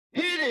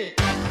shit.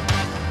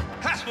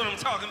 That's what I'm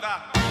talking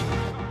about.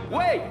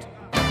 Wait!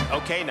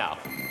 Okay, now,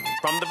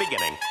 from the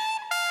beginning.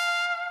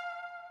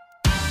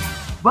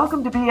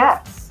 Welcome to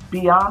BS,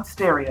 Beyond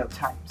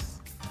Stereotypes,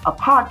 a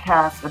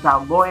podcast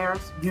about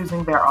lawyers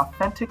using their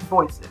authentic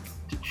voices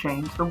to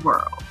change the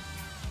world.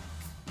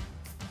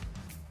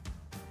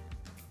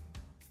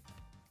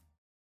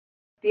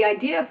 The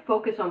idea of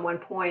focus on one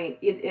point,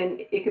 and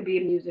it could be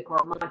a music or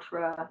a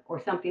mantra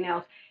or something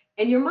else,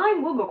 and your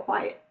mind will go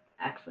quiet,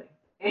 actually,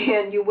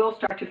 and you will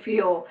start to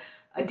feel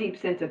a deep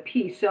sense of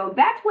peace. So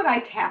that's what I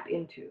tap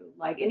into.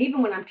 And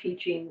even when I'm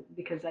teaching,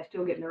 because I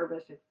still get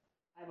nervous if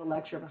I have a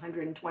lecture of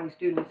 120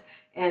 students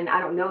and I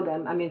don't know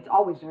them. I mean, it's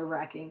always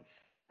nerve-wracking.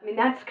 I mean,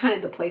 that's kind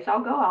of the place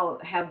I'll go. I'll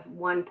have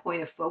one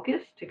point of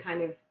focus to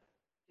kind of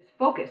just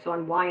focus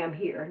on why I'm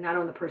here, not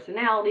on the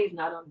personalities,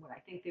 not on what I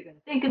think they're going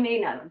to think of me,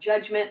 not on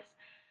judgments.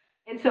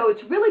 And so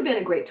it's really been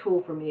a great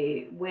tool for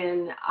me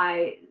when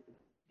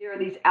there are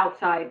these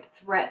outside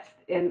threats,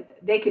 and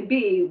they could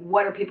be,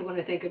 what are people going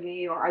to think of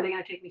me, or are they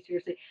going to take me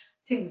seriously?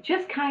 To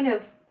just kind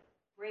of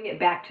bring it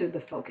back to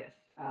the focus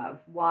of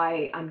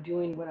why I'm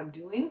doing what I'm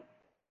doing,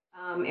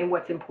 and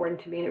what's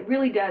important to me. And it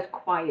really does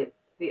quiet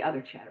the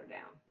other chatter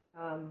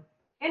down.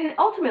 And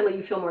ultimately,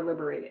 you feel more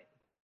liberated.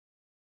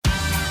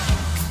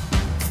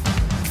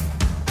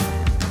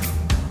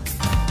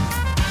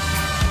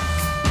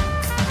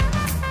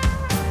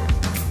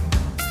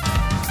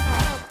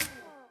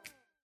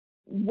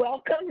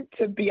 Welcome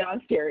to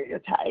Beyond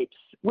Stereotypes.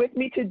 With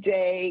me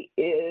today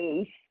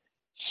is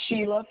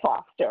Sheila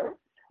Foster.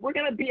 We're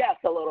going to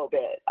BS a little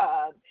bit.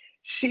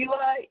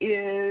 Sheila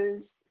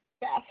is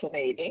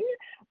fascinating,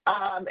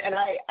 and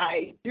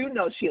I do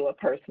know Sheila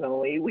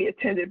personally. We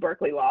attended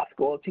Berkeley Law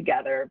School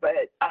together,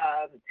 but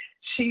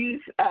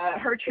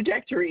her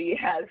trajectory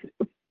has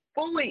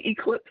fully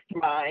eclipsed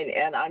mine,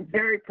 and I'm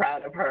very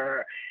proud of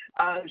her.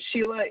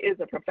 Sheila is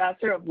a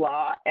professor of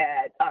law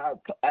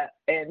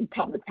in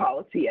public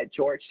policy at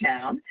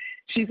Georgetown.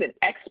 She's an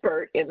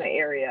expert in the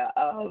area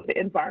of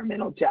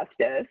environmental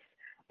justice.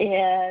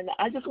 And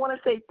I just want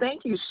to say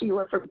thank you,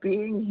 Sheila, for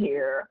being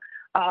here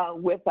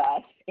with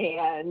us.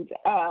 And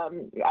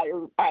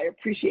I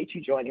appreciate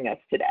you joining us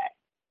today.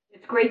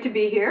 It's great to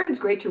be here. It's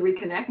great to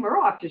reconnect,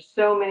 Merle, after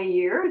so many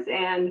years.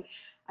 And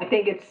I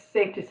think it's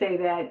safe to say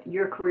that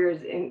your career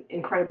is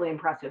incredibly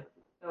impressive.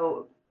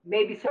 So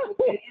maybe someone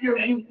can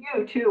interview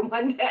you too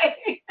one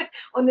day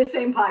on the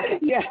same podcast.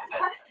 Yeah.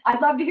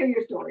 I'd love to hear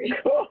your story.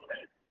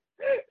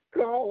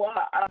 Cool.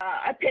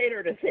 I paid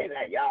her to say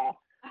that, y'all.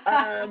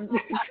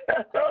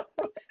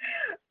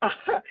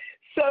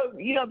 So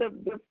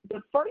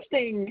the first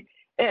thing,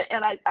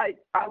 and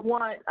I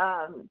want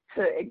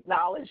to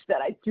acknowledge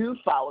that I do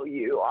follow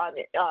you on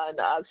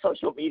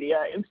social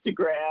media,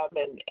 Instagram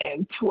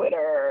and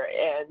Twitter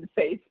and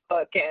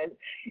Facebook,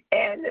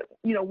 and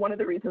one of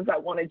the reasons I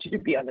wanted you to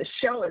be on the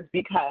show is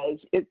because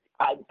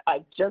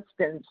I've just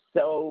been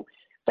so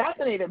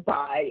fascinated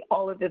by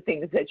all of the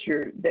things that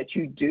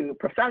you do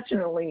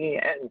professionally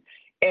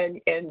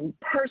and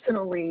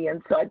personally,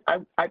 and so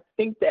I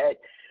think that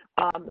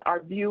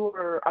our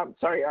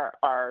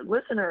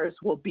listeners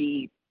will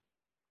be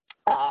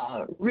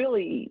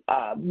really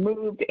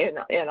moved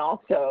and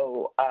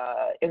also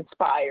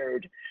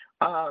inspired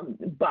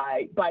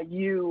by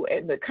you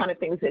and the kind of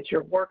things that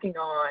you're working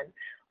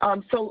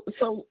on. So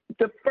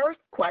the first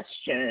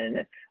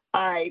question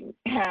I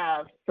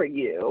have for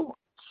you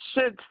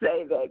should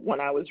say that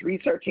when I was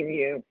researching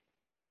you,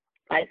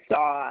 I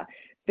saw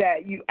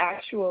that you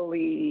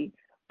actually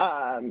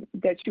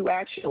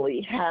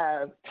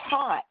have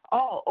taught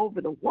all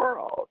over the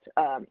world,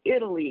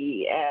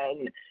 Italy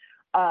and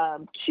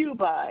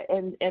Cuba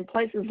and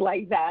places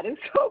like that. And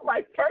so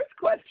my first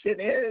question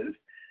is,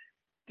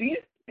 do you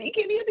speak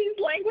any of these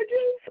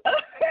languages? And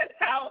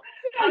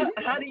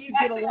how do you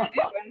get along?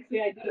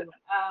 Actually, I do.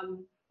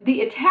 The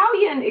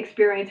Italian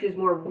experience is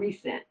more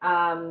recent.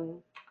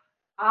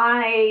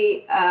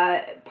 I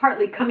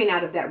partly coming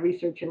out of that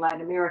research in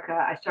Latin America,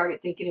 I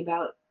started thinking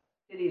about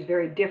cities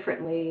very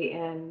differently,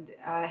 and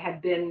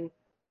have been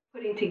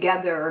putting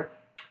together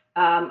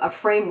a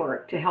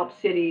framework to help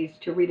cities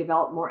to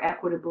redevelop more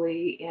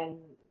equitably and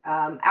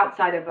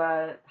outside of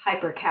a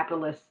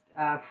hyper-capitalist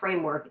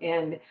framework.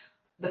 And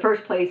the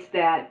first place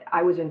that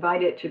I was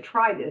invited to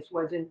try this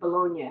was in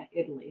Bologna,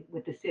 Italy,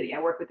 with the city. I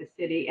work with the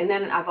city. And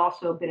then I've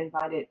also been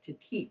invited to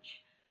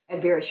teach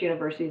at various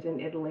universities in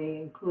Italy,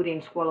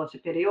 including Scuola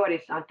Superiore,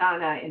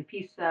 Sant'Anna, and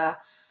Pisa.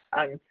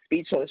 I'm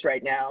speechless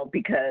right now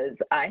because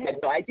I had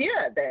no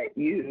idea that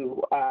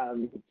you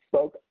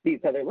spoke these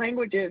other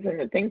languages, and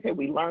the things that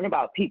we learn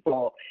about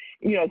people.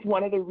 It's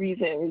one of the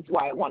reasons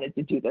why I wanted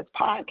to do this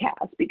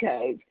podcast,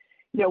 because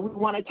we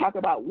want to talk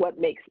about what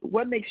makes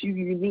you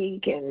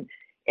unique,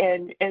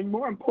 and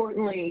more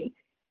importantly,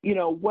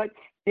 what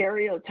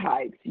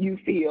stereotypes you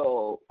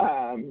feel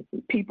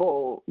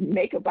people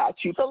make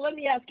about you. So let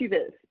me ask you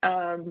this.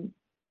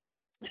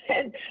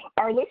 And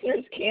our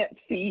listeners can't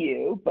see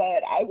you,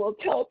 but I will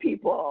tell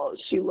people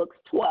she looks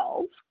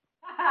 12.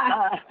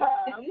 God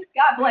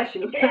bless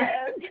you.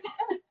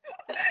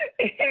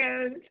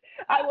 And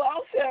I will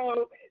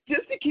also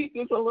just to keep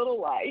this a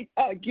little light,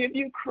 give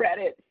you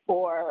credit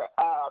for,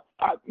 I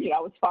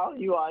was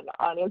following you on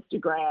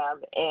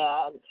Instagram,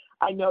 and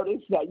I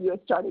noticed that you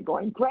had started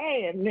going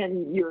gray, and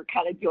then you were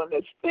kind of doing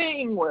this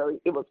thing where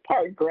it was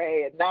part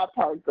gray and not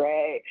part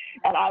gray,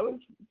 and I was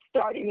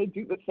starting to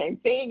do the same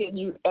thing,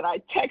 and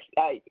I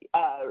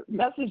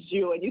messaged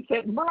you, and you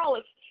said,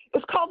 Merle,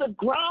 it's called a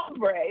ground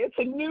gray. It's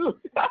a new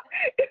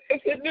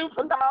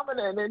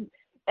phenomenon,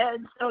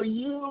 and so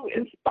you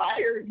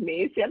inspired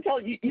me. See, I'm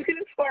telling you, you can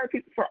inspire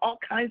people for all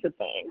kinds of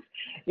things.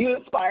 You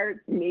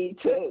inspired me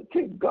to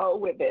go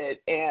with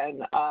it,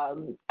 and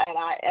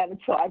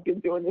so I've been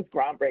doing this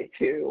ground gray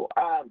too.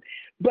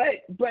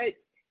 But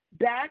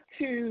back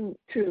to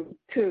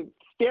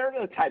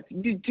stereotypes,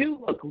 you do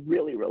look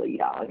really, really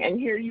young, and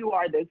here you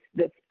are, this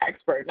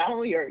expert. Not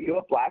only are you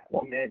a Black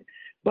woman,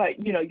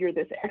 but you're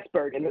this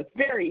expert in this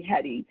very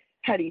heady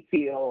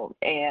field,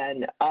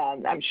 and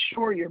I'm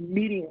sure you're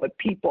meeting with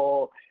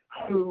people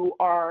who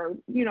are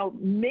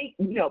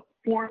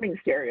forming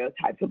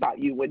stereotypes about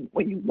you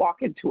when you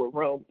walk into a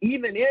room,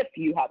 even if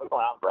you have a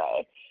ground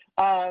gray.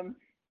 And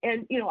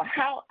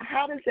how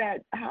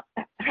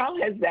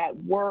has that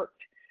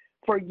worked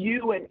for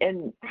you,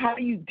 and how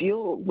do you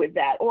deal with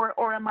that,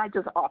 or am I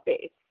just off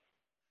base?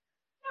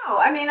 No,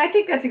 I mean, I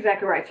think that's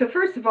exactly right. So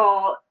first of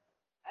all,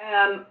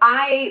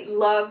 I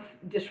love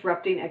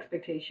disrupting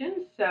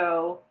expectations.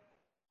 So,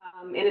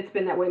 and it's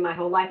been that way my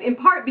whole life, in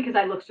part because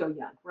I look so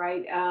young,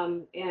 right?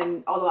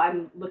 And although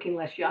I'm looking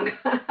less young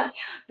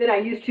than I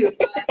used to,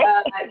 but,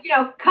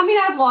 coming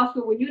out of law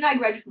school, when you and I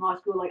graduated from law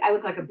school, like I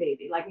look like a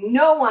baby. Like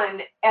no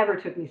one ever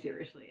took me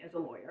seriously as a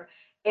lawyer.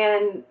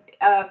 And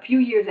a few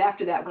years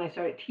after that, when I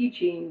started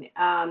teaching,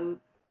 I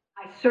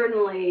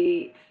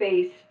certainly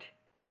faced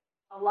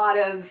a lot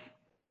of,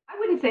 I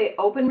wouldn't say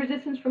open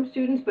resistance from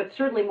students, but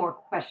certainly more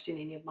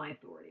questioning of my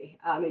authority.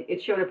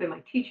 It showed up in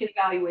my teaching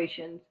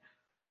evaluations.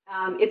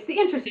 It's the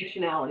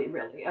intersectionality,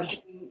 really, of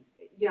being,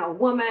 a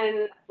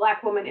woman,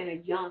 Black woman, and a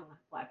young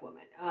Black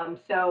woman. And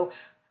so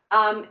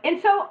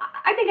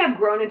I think I've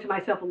grown into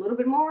myself a little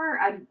bit more.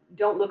 I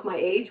don't look my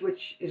age,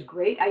 which is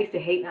great. I used to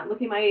hate not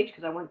looking my age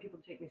because I wanted people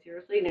to take me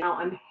seriously. Now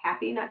I'm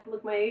happy not to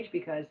look my age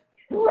because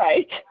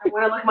right. I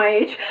want to look my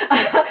age.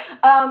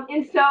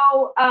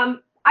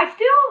 I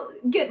still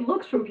get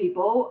looks from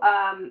people,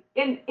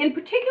 in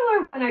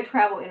particular when I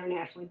travel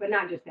internationally, but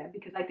not just that,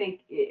 because I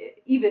think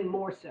even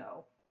more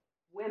so,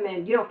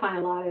 women, you don't find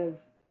a lot of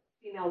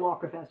female law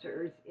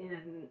professors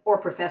in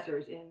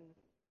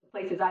the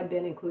places I've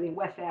been, including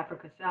West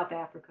Africa, South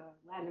Africa,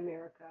 Latin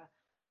America,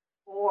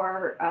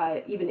 or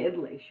even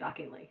Italy,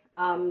 shockingly.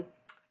 And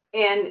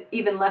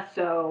even less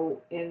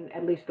so in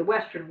at least the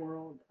Western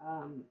world,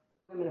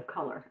 women of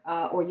color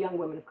or young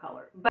women of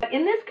color. But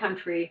in this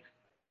country,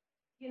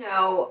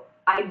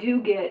 I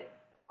do get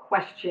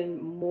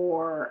questioned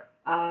more.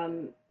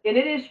 And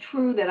it is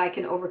true that I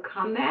can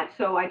overcome that.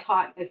 So I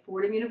taught at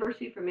Fordham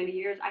University for many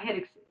years. I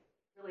had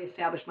really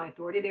established my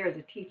authority there as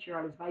a teacher.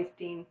 I was vice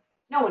dean.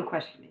 No one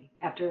questioned me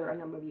after a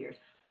number of years.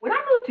 When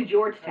I moved to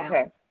Georgetown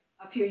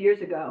a few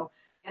years ago,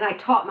 and I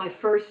taught my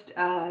first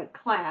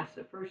class,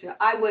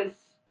 I was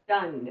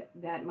stunned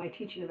that my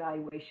teaching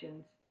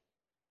evaluations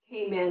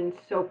came in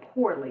so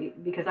poorly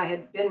because I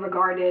had been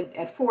regarded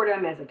at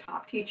Fordham as a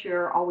top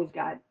teacher, always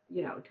got,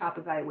 top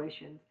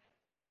evaluations.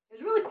 It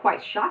was really quite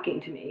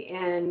shocking to me.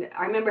 And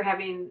I remember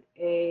having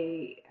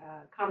a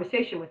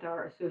conversation with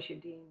our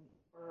associate dean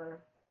for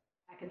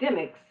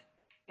academics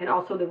and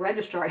also the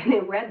registrar, and they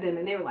read them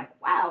and they were like,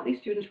 wow,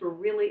 these students were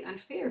really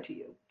unfair to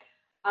you.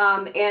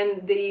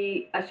 And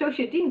the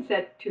associate dean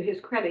said, to his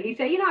credit, he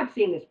said, I've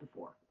seen this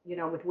before,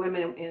 with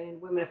women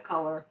and women of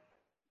color.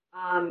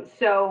 I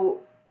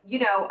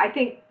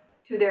think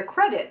to their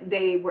credit,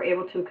 they were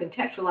able to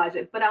contextualize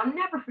it, but I'll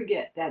never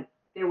forget that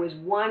there was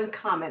one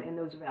comment in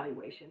those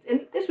evaluations,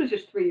 and this was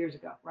just 3 years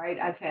ago, right?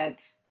 I've had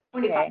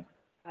 25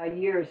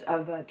 years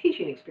of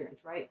teaching experience,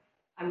 right?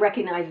 I'm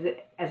recognized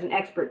as an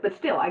expert, but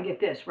still, I get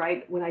this,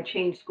 right? When I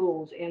change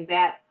schools, and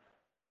that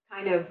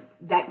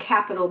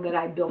capital that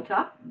I built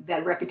up,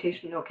 that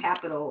reputational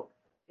capital,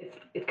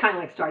 it's kind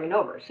of like starting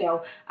over.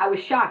 So I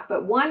was shocked,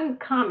 but one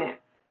comment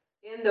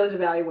in those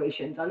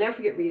evaluations, I'll never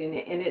forget reading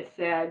it, and it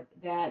said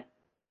that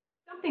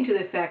something to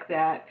the effect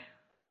that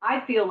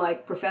I feel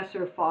like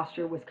Professor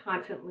Foster was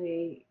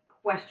constantly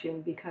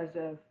questioned because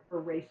of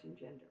her race and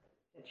gender,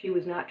 that she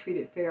was not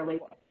treated fairly.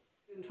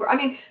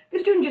 The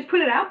student just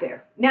put it out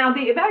there. Now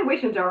the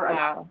evaluations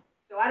are,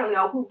 so I don't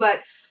know who,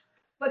 but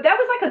that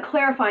was like a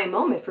clarifying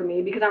moment for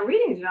me because I'm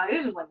reading these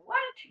evaluations like, what,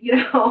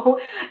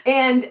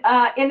 and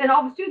then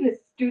all of a sudden the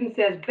student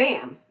says,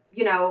 bam,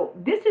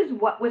 this is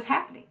what was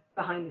happening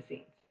behind the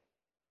scenes.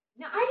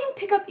 Now, I didn't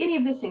pick up any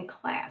of this in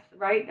class,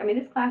 right?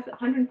 This class,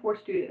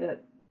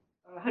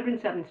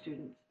 107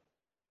 students.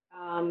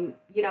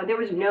 There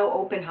was no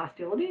open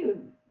hostility.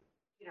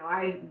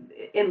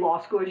 In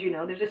law school, as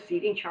there's a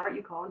seating chart.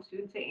 You call and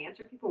students say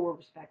answer. People were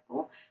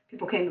respectful.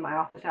 People came to my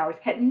office hours,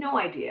 had no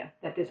idea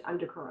that this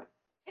undercurrent.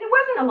 And it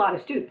wasn't a lot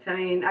of students.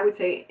 I would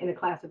say in a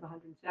class of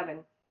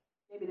 107,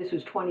 maybe this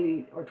was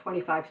 20 or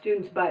 25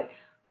 students, but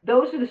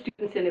those are the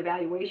students in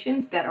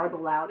evaluations that are the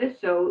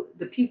loudest. So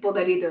the people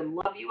that either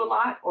love you a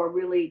lot or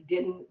really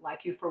didn't like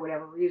you for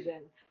whatever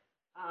reason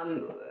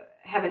um,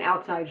 have an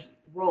outsized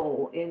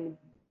role in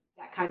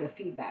that kind of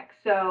feedback.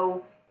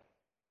 So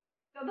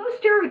those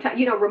stereotypes,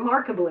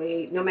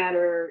 remarkably, no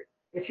matter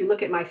if you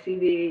look at my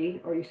CV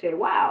or you say,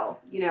 wow,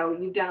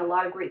 you've done a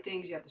lot of great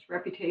things, you have this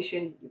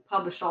reputation, you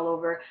published all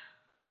over,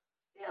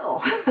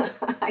 still,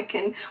 I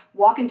can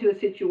walk into a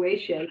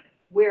situation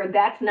where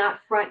that's not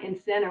front and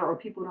center or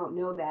people don't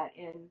know that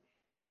and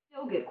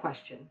still get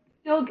questioned,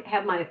 still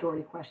have my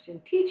authority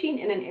questioned, teaching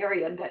in an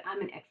area that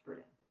I'm an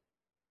expert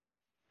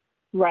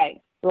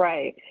Right,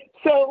 right.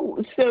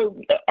 So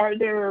are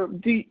there,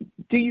 do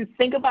you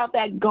think about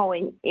that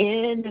going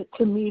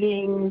into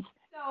meetings? in.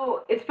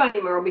 So it's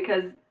funny, Merle,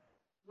 because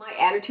my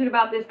attitude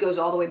about this goes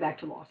all the way back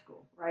to law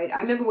school, right?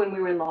 I remember when we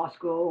were in law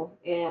school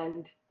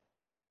and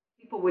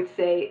people would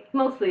say,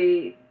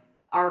 mostly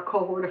our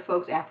cohort of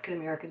folks, African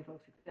American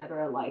folks, et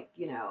cetera, like,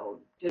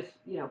 just,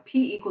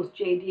 P equals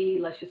JD,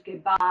 let's just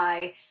get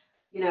by,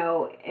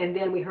 and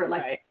then we heard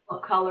like Right.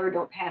 of color,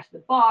 don't pass the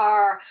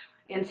bar.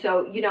 And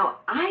so,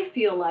 I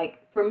feel like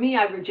for me,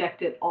 I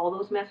rejected all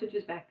those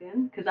messages back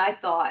then because I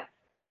thought,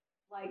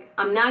 like,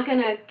 I'm not going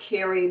to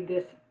carry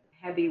this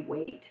heavy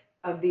weight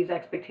of these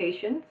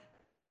expectations,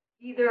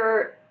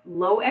 either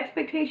low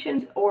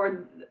expectations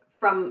or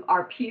from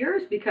our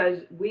peers because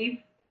we've,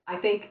 I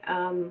think,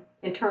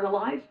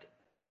 internalized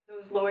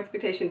those low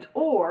expectations,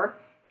 or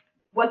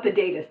what the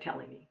data is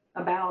telling me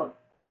about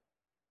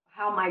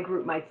how my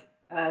group might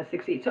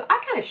succeed. So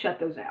I kind of shut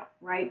those out,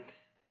 right?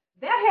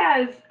 That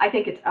has, I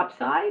think, its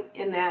upside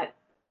in that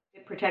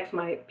it protects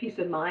my peace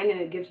of mind and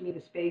it gives me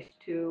the space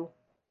to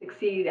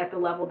succeed at the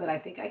level that I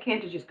think I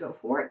can, to just go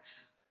for it.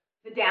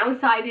 The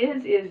downside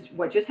is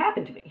what just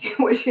happened to me,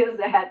 which is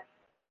that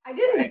I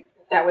didn't Right.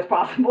 think that was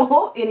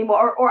possible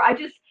anymore, or I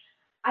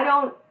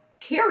don't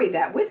carry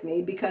that with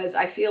me because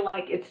I feel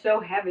like it's so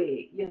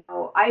heavy.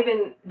 I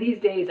even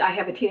these days I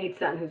have a teenage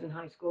son who's in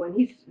high school and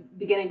he's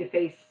beginning to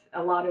face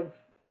a lot of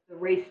the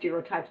race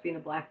stereotypes being a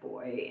black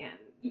boy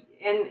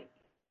and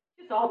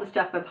just all the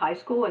stuff of high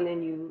school, and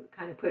then you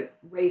kind of put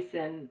race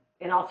and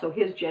also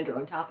his gender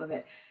on top of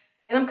it.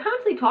 And I'm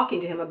constantly talking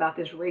to him about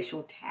this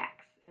racial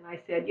tax. And I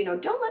said,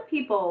 don't let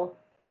people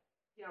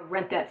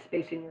rent that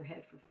space in your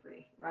head for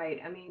free, right?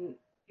 I mean,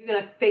 you're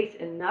going to face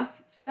enough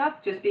stuff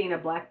just being a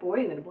black boy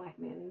and then a black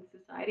man in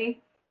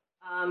society.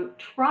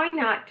 Try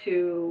not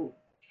to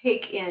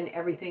take in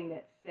everything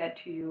that's said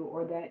to you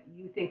or that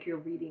you think you're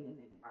reading in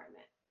the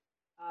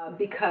environment,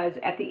 because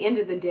at the end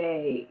of the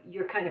day,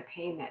 you're kind of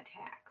paying that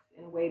tax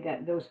in a way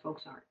that those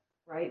folks aren't,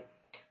 right?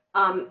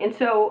 And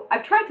so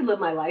I've tried to live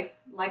my life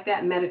like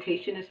that.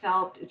 Meditation has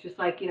helped. It's just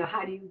like,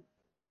 how do you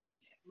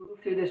move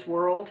through this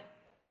world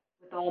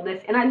with all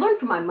this? And I learned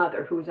from my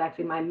mother, who was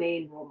actually my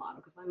main role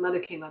model, because my mother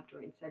came up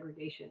during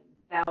segregation.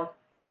 Now,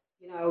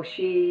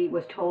 she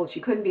was told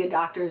she couldn't be a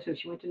doctor, so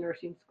she went to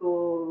nursing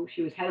school.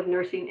 She was head of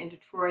nursing in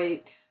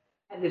Detroit,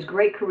 had this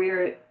great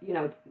career,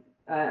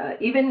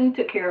 even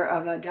took care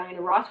of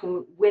Diana Ross.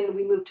 When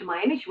we moved to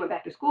Miami, she went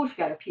back to school. She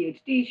got a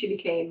PhD. She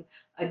became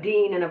a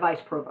dean and a vice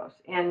provost.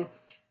 And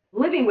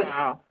living with her,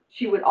 Wow.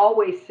 she would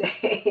always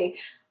say,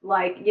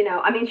 like,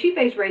 I mean, she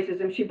faced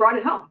racism. She brought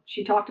it home.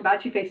 She talked about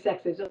it. She faced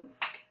sexism.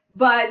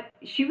 But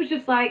she was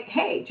just like,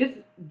 hey, just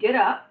get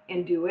up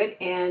and do it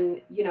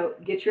and,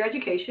 get your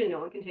education. No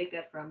one can take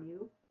that from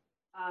you.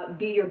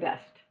 Be your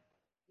best,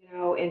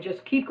 and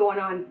just keep going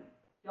on.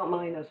 Don't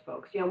mind those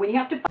folks. When you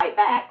have to fight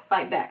back,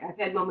 fight back. I've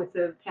had moments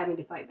of having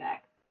to fight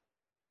back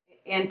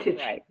and to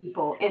Right.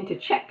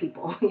 check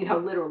people,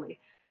 literally.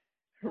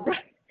 Right.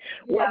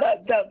 Yeah.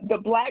 Well,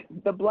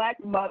 the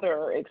black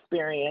mother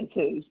experience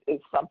is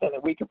something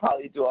that we could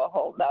probably do a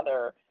whole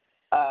nother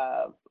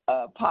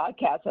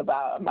podcast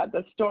about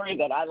the story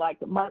that I like.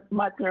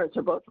 My parents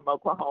are both from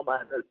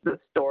Oklahoma, and the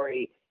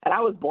story, and I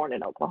was born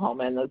in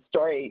Oklahoma, and the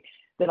story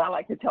that I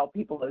like to tell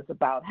people is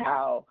about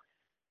how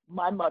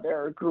my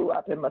mother grew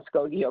up in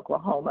Muskogee,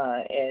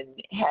 Oklahoma, and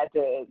had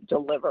to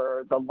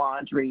deliver the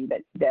laundry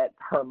that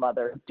her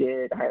mother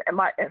did.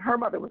 Her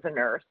mother was a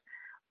nurse,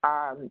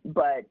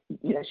 but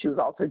she was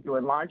also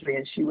doing laundry,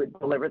 and she would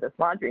deliver this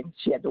laundry.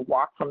 She had to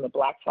walk from the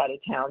black side of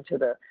town to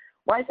the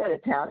white side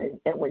of town,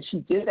 and when she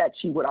did that,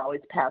 she would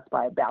always pass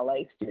by a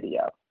ballet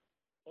studio.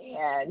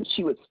 And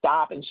she would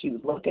stop and she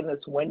would look in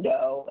this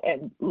window,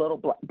 and little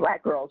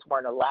black girls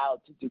weren't allowed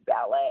to do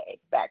ballet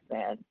back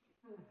then.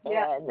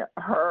 Yeah.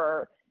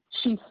 And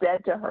she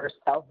said to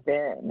herself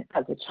then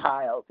as a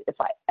child, if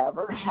I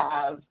ever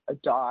have a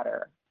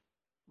daughter,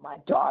 my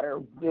daughter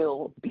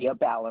will be a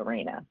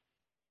ballerina.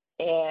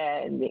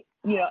 And,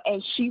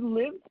 and she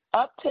lived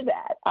up to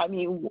that. I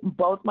mean,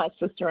 both my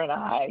sister and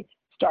I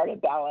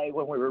started ballet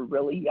when we were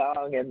really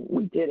young, and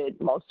we did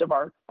it most of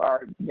our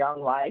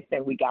young life,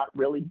 and we got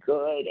really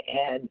good.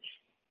 And,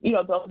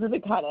 those are the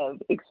kind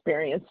of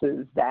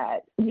experiences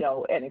that,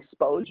 and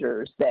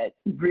exposures that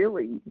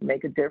really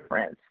make a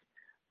difference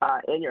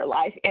in your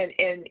life and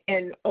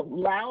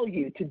allow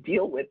you to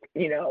deal with,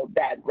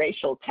 that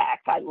racial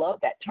tax. I love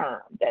that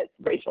term, that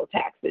racial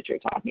tax that you're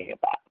talking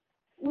about.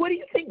 What do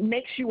you think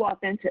makes you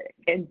authentic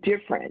and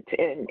different?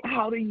 And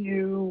how do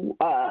you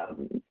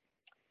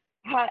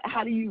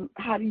how do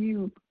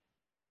you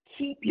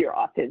keep your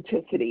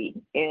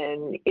authenticity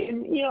in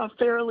a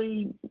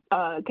fairly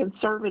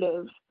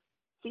conservative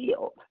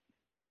field?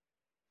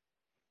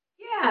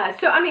 Yeah,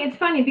 so I mean, it's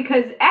funny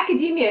because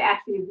academia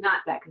actually is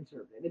not that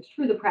conservative. It's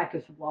true the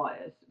practice of law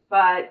is,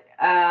 but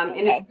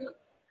and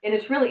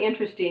it's really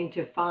interesting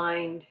to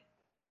find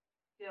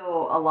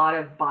still a lot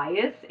of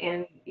bias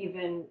and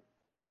even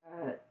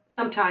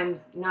sometimes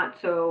not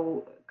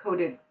so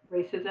coded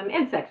racism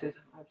and sexism,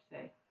 I would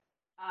say,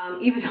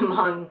 even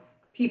among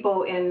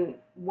people in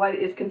what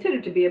is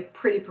considered to be a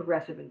pretty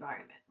progressive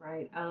environment,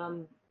 right?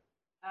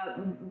 Uh,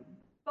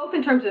 Both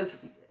in terms of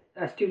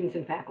students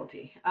and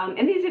faculty,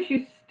 and these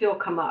issues still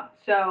come up.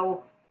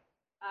 So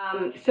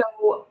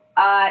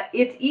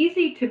it's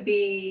easy to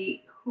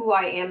be who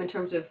I am in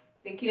terms of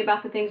thinking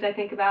about the things I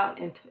think about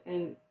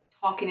and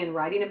talking and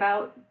writing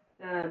about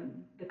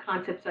the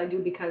concepts I do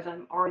because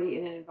I'm already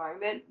in an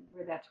environment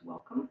where that's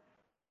welcome.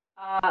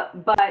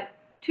 But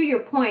to your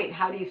point,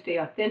 how do you stay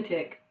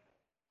authentic?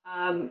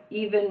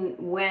 Even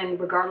when,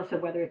 regardless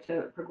of whether it's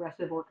a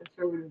progressive or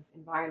conservative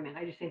environment,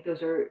 I just think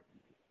those are,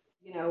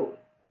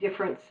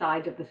 different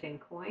sides of the same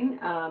coin.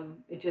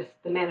 It just,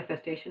 the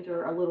manifestations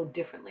are a little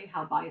differently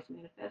how bias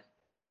manifests.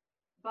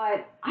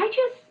 But I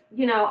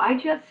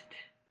just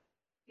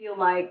feel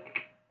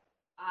like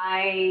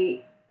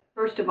I,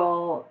 first of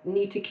all,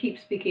 need to keep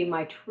speaking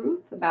my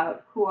truth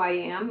about who I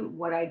am,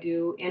 what I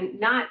do, and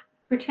not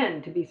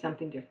pretend to be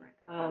something different.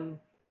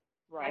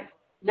 Right.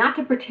 Not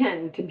to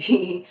pretend to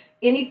be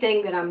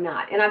anything that I'm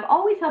not. And I've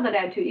always held that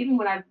attitude, even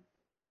when I've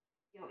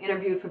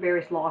interviewed for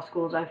various law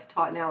schools. I've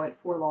taught now at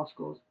 4 law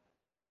schools,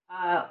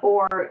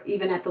 or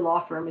even at the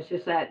law firm. It's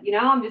just that,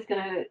 I'm just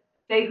going to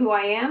say who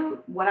I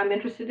am, what I'm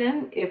interested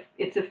in. If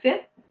it's a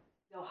fit,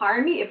 they'll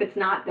hire me. If it's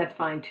not, that's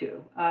fine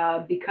too,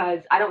 because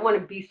I don't want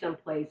to be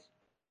someplace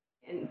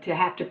and to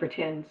have to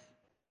pretend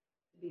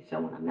to be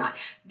someone I'm not.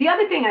 The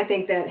other thing I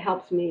think that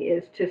helps me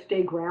is to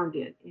stay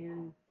grounded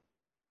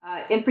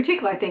in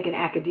particular, I think in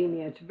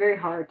academia, it's very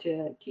hard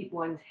to keep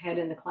one's head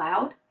in the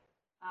cloud.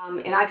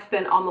 And I've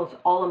spent almost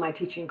all of my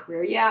teaching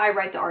career. Yeah, I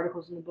write the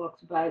articles in the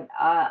books, but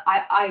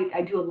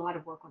I do a lot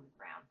of work on the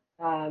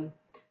ground.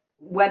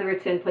 Whether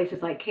it's in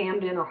places like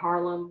Camden or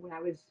Harlem, when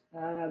I was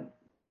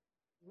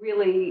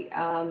really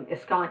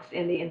ensconced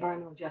in the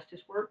environmental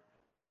justice work,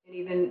 and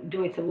even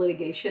doing some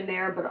litigation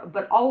there,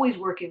 but always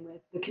working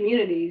with the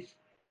communities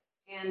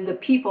and the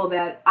people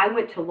that I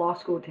went to law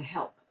school to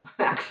help.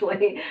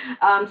 Actually,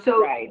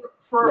 so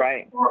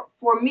Right.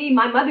 for me,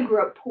 my mother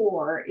grew up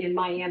poor in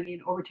Miami,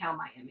 in Overtown,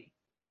 Miami.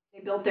 They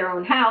built their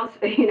own house.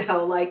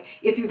 Like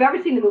if you've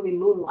ever seen the movie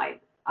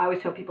Moonlight, I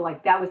always tell people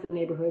like that was the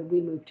neighborhood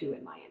we moved to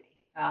in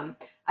Miami.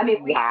 I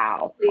mean, we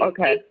Wow. actually,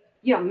 Okay.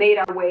 made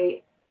our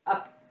way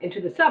up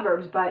into the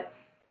suburbs, but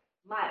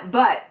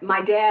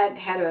my dad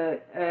had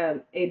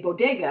a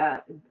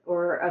bodega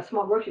or a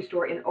small grocery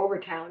store in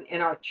Overtown,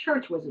 and our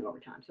church was in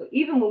Overtown. So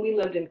even when we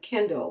lived in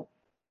Kendall,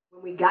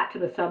 when we got to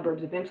the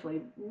suburbs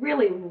eventually,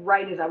 really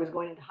right as I was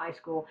going into high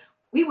school,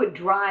 we would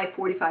drive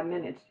 45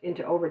 minutes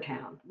into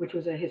Overtown, which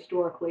was a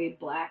historically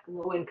Black,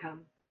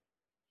 low-income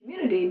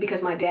community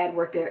because my dad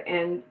worked there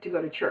and to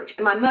go to church.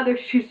 And my mother,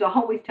 she used to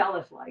always tell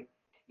us, like,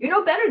 you're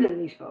no better than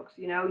these folks,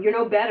 you're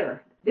no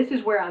better. This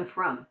is where I'm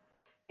from.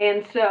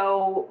 And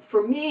so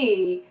for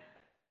me,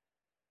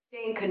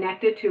 staying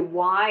connected to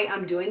why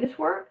I'm doing this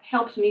work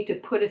helps me to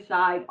put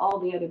aside all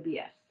the other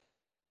BS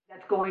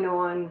that's going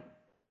on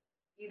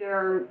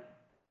either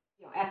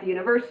at the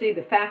university,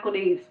 the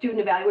faculty, student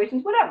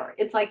evaluations, whatever.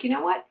 It's like, you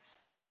know what?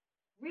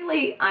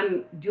 Really,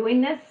 I'm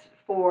doing this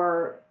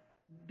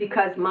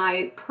because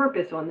my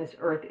purpose on this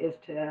earth is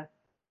to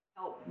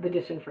help the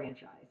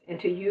disenfranchised and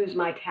to use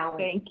my talent.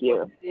 Thank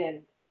you.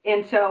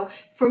 And so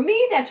for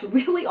me, that's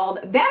really all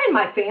that and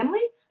my family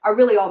are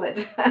really all that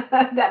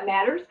that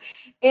matters.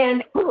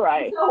 And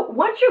Right. so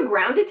once you're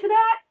grounded to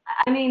that,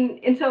 I mean,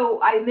 and so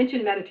I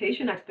mentioned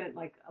meditation. I spent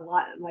like a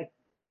lot, like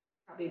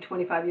probably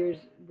 25 years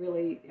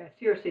really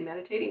seriously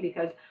meditating,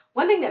 because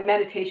one thing that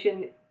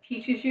meditation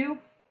teaches you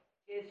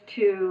is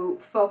to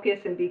focus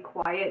and be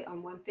quiet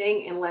on one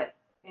thing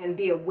and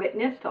be a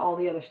witness to all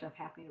the other stuff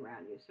happening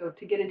around you. So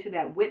to get into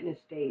that witness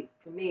state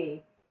for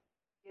me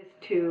is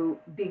to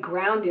be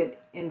grounded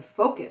and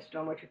focused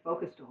on what you're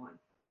focused on.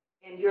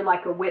 And you're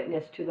like a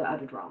witness to the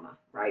other drama,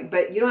 right?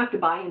 But you don't have to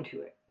buy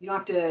into it. You don't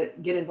have to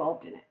get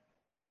involved in it.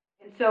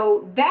 And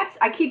so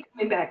I keep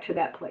coming back to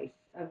that place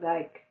of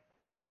like,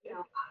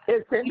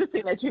 It's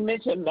interesting that you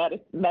mentioned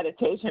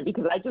meditation,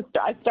 because I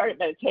started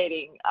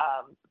meditating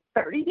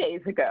 30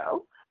 days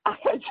ago.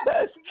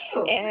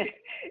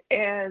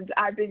 And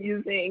I've been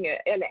using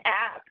an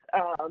app,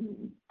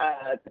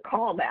 the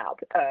Calm app,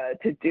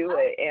 to do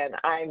it, and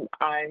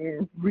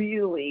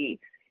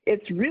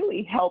it's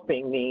really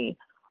helping me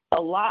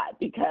a lot,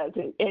 because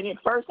and at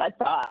first I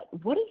thought,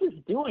 what is this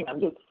doing?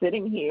 I'm just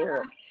sitting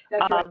here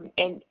That's right.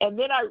 And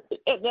then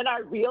I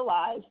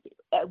realized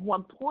at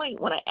one point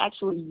when I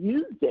actually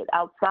used it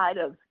outside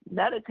of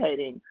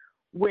meditating,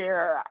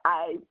 where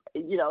I,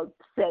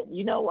 said,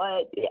 you know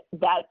what,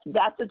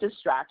 that's a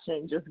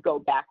distraction. Just go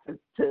back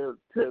to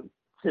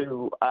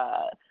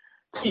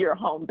your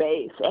home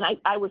base. And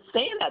I was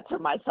saying that to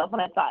myself,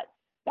 and I thought,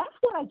 that's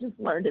what I just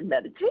learned in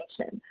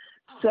meditation.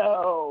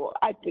 So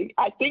I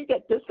think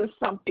that this is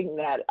something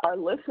that our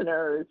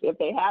listeners, if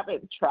they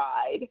haven't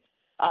tried,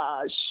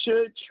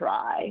 should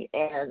try.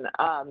 And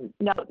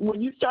now,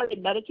 when you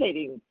started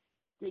meditating,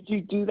 did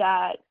you do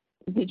that?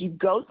 Did you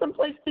go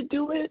someplace to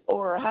do it,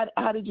 or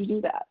how did you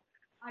do that?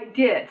 I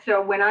did.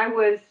 So when I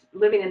was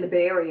living in the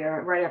Bay Area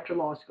right after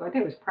law school, I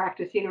think I was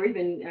practicing or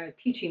even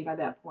teaching by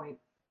that point.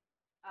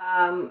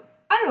 I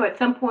don't know, at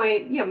some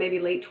point, maybe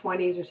late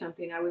 20s or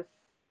something, I was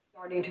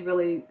starting to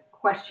really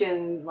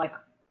question, like,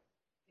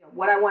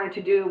 what I wanted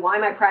to do. Why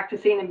am I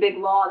practicing in big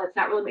law? That's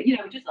not really,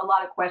 just a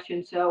lot of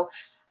questions. So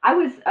I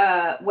was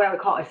what I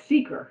would call a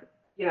seeker.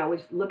 I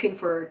was looking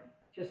for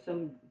just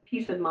some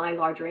peace of mind,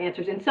 larger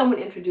answers. And someone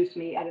introduced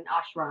me at an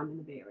ashram in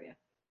the Bay Area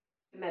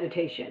to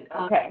meditation.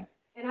 Okay.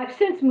 And I've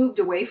since moved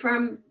away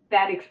from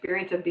that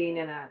experience of being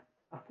in a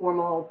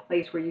formal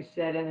place where you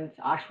sit and it's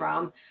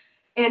ashram,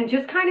 and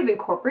just kind of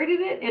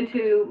incorporated it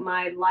into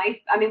my life.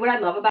 I mean, what I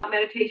love about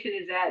meditation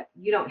is that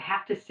you don't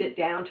have to sit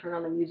down, turn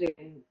on the music,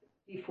 and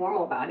be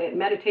formal about it.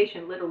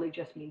 Meditation literally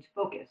just means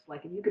focus.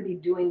 Like, if you could be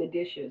doing the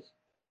dishes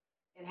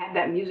and have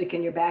that music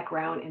in your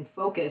background and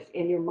focus,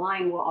 and your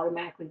mind will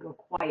automatically go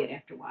quiet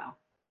after a while.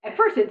 At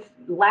first, it's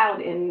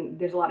loud and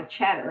there's a lot of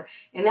chatter,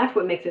 and that's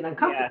what makes it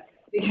uncomfortable.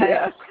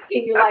 Yeah. Because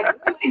you're like,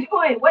 what am I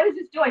doing? What is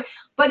this doing?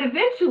 But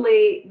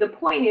eventually, the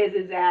point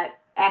is that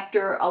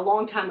after a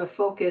long time of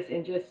focus,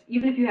 and just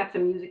even if you have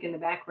some music in the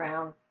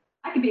background,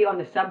 I could be on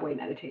the subway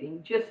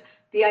meditating. Just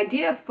the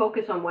idea of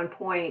focus on one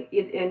point,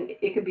 and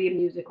it could be a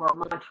music or a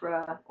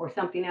mantra or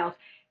something else,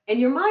 and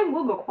your mind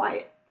will go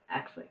quiet,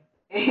 actually,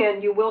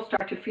 and you will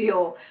start to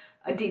feel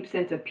a deep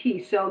sense of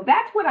peace. So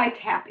that's what I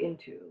tap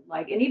into.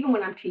 Like, and even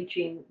when I'm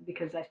teaching,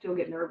 because I still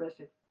get nervous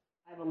if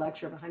I have a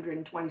lecture of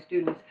 120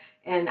 students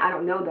and I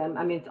don't know them.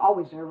 I mean, it's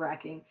always nerve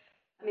wracking.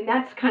 I mean,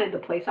 that's kind of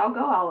the place I'll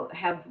go. I'll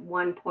have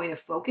one point of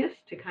focus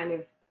to kind of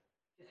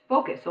just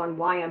focus on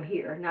why I'm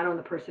here, not on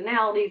the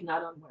personalities,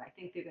 not on what I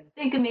think they're going to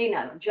think of me,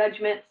 not on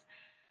judgments.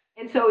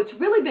 And so it's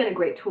really been a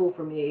great tool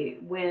for me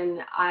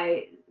when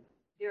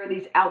there are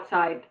these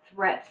outside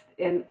threats,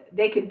 and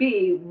they could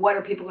be, what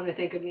are people going to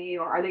think of me,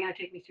 or are they going to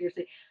take me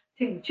seriously?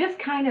 To just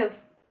kind of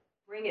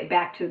bring it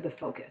back to the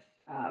focus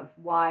of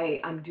why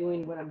I'm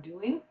doing what I'm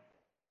doing,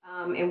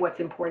 and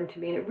what's important to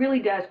me. And it really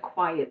does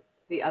quiet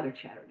the other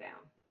chatter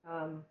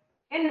down.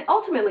 And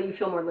ultimately, you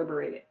feel more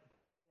liberated.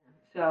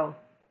 So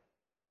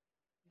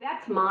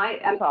that's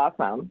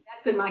awesome.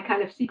 That's been my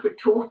kind of secret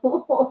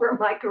tool over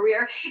my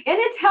career. And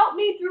it's helped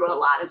me through a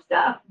lot of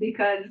stuff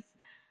because,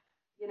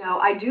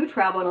 I do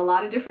travel in a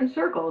lot of different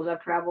circles.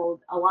 I've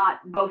traveled a lot,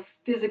 both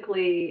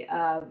physically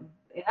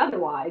and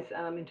otherwise,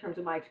 in terms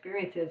of my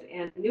experiences.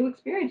 And new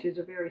experiences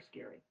are very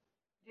scary,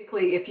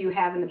 particularly if you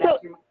have in the back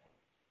of your mind,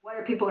 what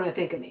are people going to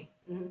think of me?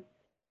 Mm-hmm.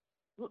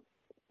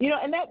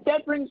 And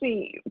that brings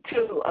me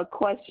to a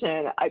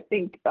question I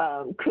think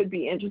could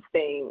be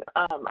interesting.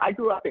 I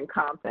grew up in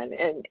Compton,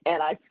 and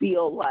I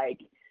feel like,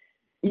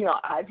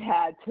 I've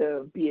had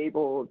to be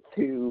able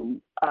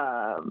to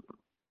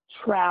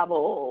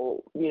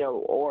travel,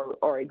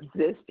 or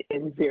exist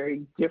in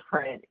very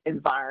different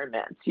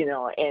environments,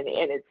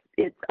 and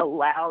it's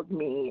allowed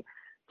me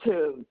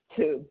to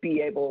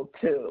be able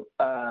to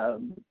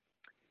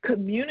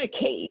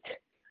communicate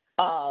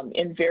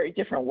in very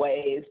different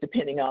ways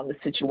depending on the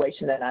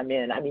situation that I'm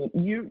in. I mean,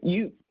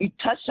 you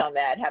touched on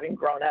that, having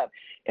grown up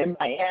in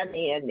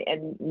Miami,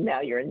 and now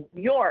you're in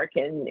New York,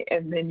 and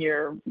then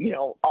you're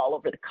all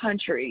over the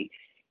country.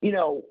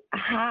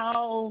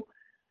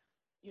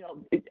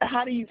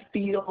 How do you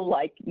feel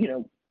like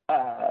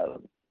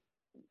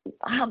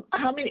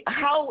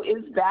how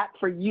is that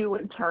for you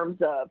in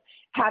terms of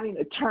having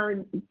to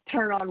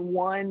turn on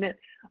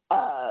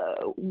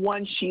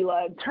one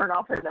Sheila and turn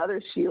off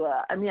another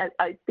Sheila? I mean,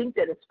 I think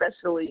that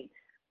especially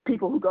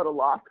people who go to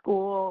law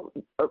school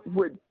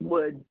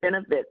would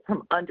benefit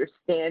from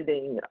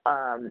understanding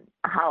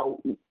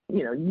how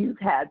you've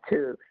had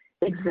to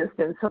exist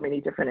in so many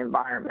different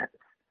environments.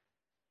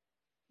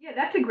 Yeah,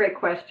 that's a great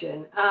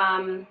question.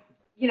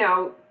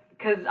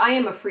 Because I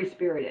am a free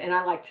spirit and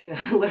I like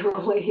to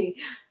literally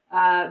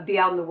be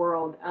out in the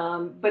world,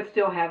 but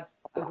still have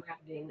a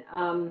grounding.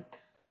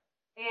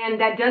 And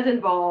that does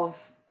involve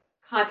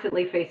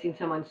constantly facing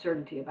some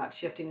uncertainty about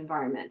shifting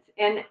environments.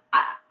 And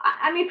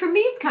I mean, for me,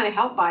 it's kind of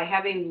helped by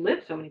having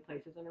lived so many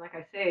places. I mean, like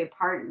I say,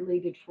 partly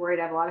Detroit,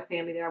 I have a lot of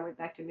family there. I went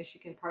back to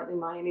Michigan, partly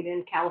Miami,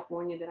 then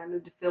California, then I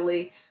moved to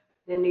Philly,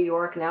 then New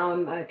York. Now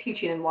I'm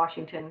teaching in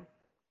Washington.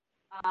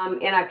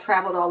 And I've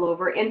traveled all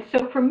over. And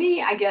so for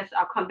me, I guess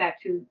I'll come back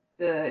to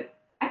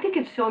I think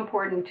it's so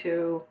important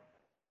to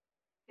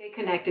stay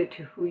connected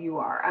to who you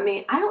are. I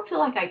mean, I don't feel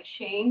like I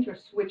change or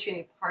switch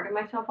any part of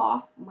myself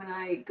off when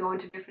I go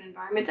into different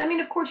environments. I mean,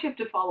 of course, you have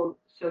to follow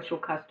social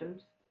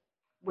customs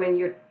when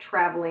you're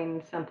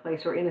traveling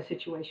someplace or in a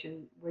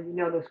situation where you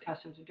know those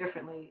customs are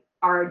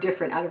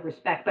different out of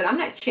respect. But I'm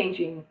not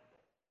changing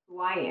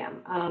who I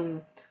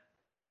am.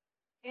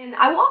 And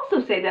I will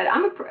also say that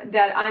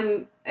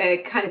I'm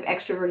a kind of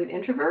extroverted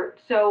introvert.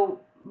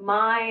 So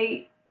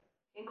my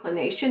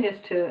inclination is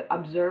to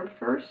observe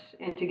first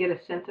and to get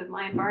a sense of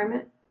my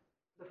environment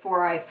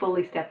before I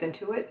fully step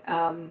into it.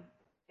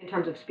 In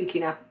terms of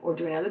speaking up or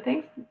doing other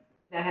things,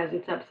 that has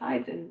its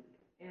upsides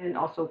and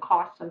also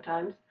costs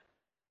sometimes.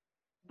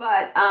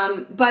 But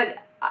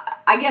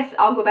I guess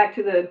I'll go back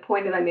to the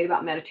point that I made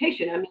about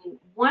meditation. I mean,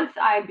 once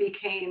I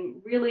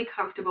became really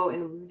comfortable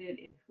and rooted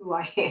in who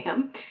I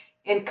am,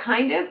 and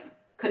kind of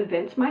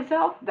convinced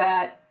myself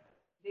that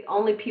the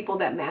only people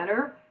that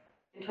matter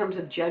in terms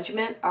of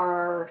judgment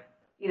are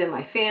either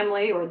my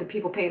family or the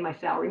people paying my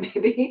salary,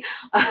 maybe.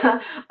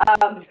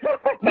 um,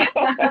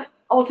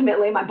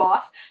 ultimately, my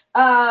boss.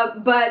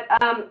 And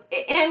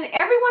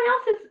everyone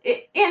else is,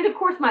 and of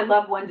course, my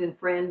loved ones and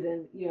friends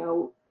and,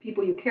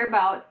 people you care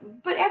about.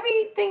 But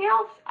everything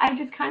else, I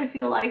just kind of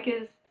feel like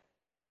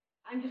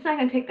I'm just not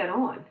going to take that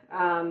on.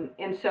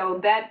 And so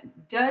that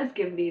does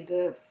give me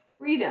the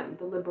freedom,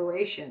 the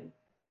liberation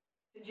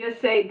to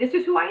just say, this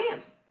is who I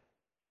am.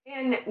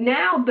 And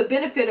now the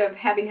benefit of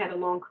having had a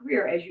long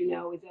career, as you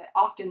know, is that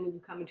often when you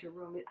come into a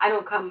room, I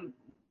don't come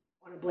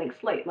on a blank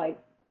slate. Like,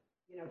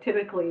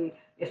 typically,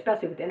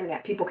 especially with the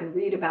internet, people can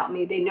read about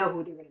me. They know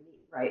who they're going to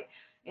meet, right?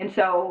 And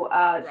so,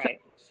 Right.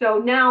 so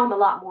now I'm a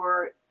lot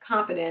more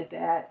confident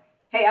that,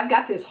 hey, I've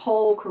got this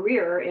whole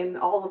career in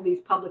all of these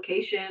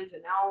publications,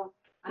 and now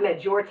I'm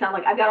at Georgetown.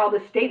 Like, I've got all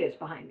this status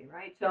behind me,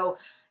 right? So,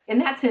 in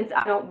that sense,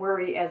 I don't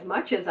worry as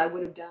much as I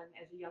would have done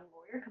as a young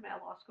lawyer coming out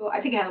of law school. I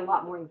think I had a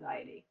lot more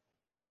anxiety.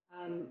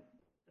 Um,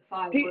 the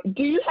five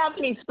Do you have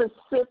any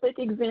specific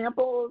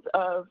examples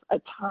of a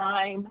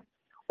time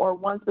or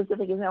one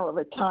specific example of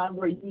a time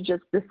where you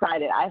just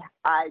decided I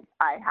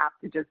have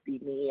to just be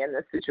me in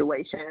this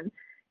situation,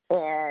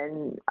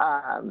 and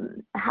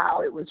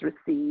how it was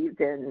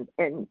received and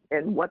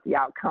what the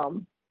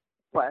outcome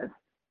was?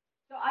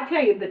 So I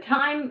tell you, the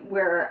time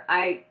where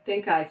I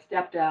think I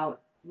stepped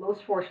out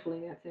most forcefully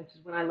in that sense is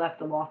when I left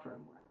the law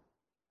firm.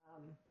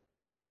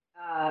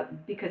 Um,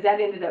 because that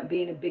ended up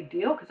being a big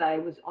deal because I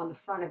was on the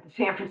front of the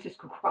San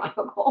Francisco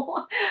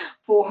Chronicle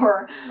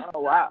for, Oh,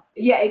 wow.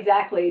 yeah,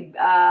 exactly,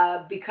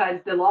 because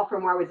the law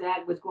firm where I was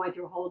at was going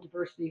through a whole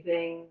diversity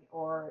thing,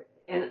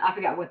 and I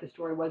forgot what the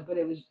story was, but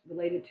it was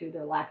related to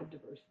their lack of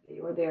diversity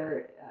or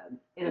their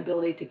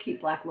inability to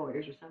keep black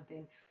lawyers or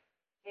something.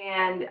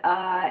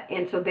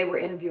 And so they were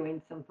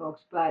interviewing some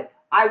folks, but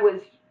I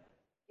was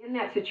in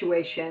that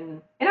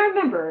situation, and I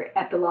remember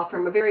at the law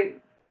firm, a very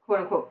quote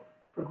unquote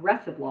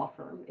progressive law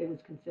firm, it was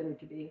considered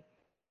to be.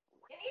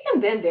 And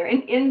even then,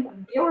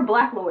 and there were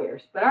black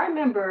lawyers, but I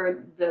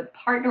remember the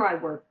partner I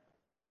worked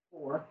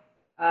for,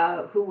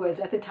 who was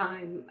at the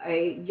time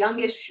a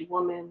youngish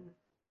woman,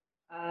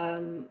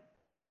 um,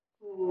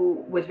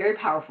 who was very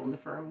powerful in the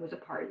firm, was a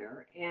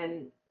partner,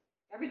 and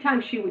every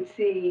time she would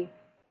see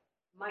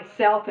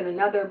myself and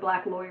another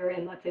black lawyer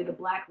and let's say the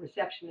black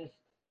receptionist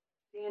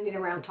standing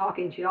around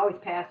talking, she'd always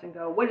pass and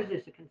go, "What is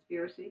this, a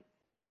conspiracy?"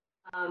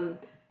 Um,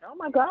 Oh,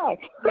 my God.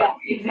 yeah,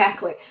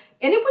 exactly.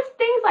 And it was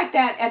things like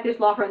that at this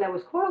law firm that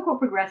was quote unquote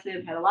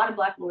progressive, had a lot of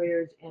black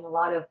lawyers and a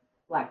lot of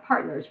black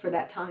partners for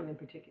that time in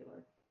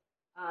particular.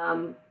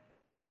 Um,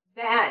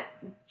 that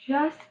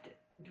just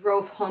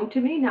drove home to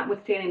me,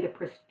 notwithstanding the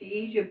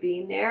prestige of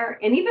being there.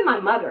 And even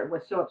my mother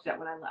was so upset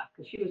when I left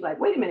because she was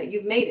like, wait a minute,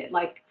 you've made it.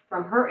 Like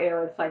from her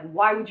era, it's like,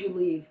 why would you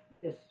leave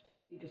this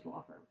prestigious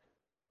law firm?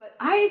 But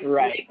I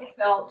Right. never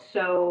felt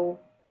so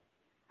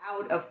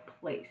out of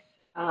place.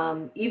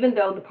 Even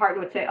though the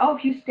partner would say, oh,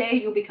 if you stay,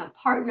 you'll become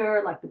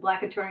partner, like the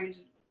black attorneys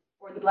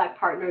or the black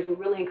partners would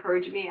really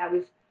encourage me. I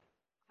was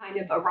kind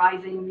of a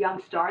rising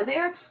young star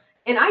there.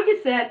 And I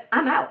just said,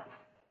 I'm out.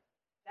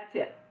 That's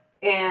it.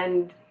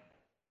 And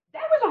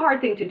that was a hard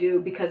thing to do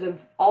because of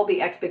all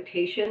the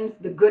expectations,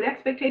 the good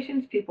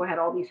expectations. People had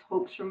all these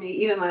hopes for me.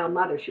 Even my own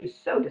mother, she was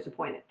so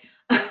disappointed.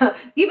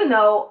 Even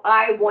though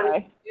I wanted to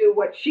Right. do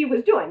what she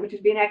was doing, which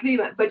is being an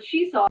academic, but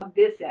she saw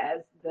this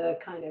as the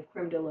kind of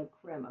creme de la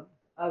creme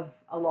of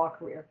a law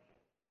career.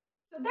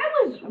 So that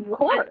was Of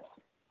course.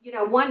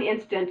 one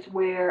instance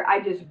where I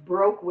just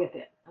broke with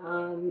it,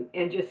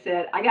 and just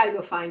said, I got to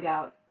go find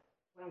out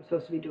what I'm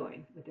supposed to be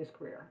doing with this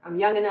career. I'm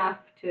young enough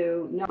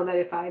to know that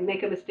if I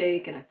make a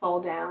mistake and I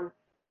fall down,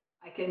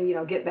 I can,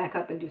 get back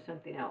up and do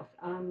something else.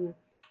 And,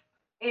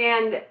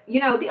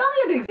 the only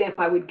other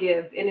example I would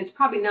give, and it's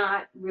probably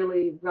not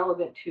really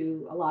relevant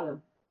to a lot of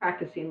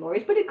practicing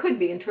lawyers, but it could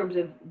be in terms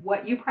of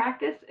what you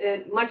practice,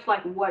 and much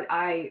like what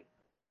I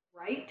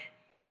write.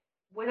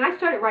 When I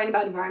started writing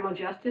about environmental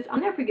justice, I'll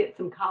never forget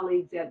some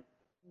colleagues at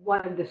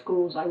one of the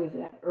schools I was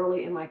at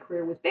early in my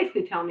career was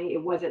basically telling me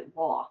it wasn't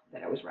law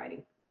that I was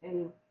writing.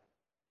 And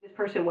this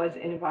person was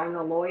an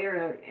environmental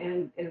lawyer and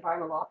an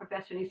environmental law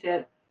professor. And he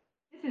said,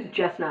 this is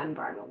just not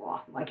environmental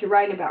law. Like you're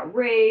writing about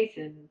race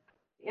and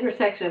the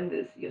intersection of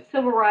this,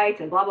 civil rights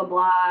and blah blah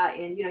blah,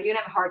 and you're gonna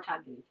have a hard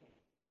time getting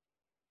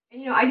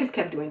tenure. And I just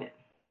kept doing it.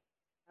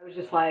 I was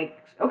just like,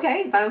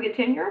 okay, if I don't get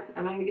tenure,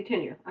 I'm not gonna get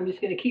tenure. I'm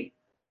just gonna keep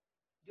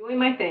doing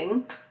my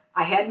thing.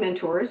 I had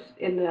mentors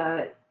in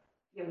the,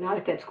 not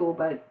at that school,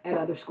 but at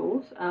other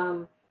schools.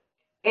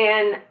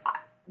 And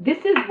this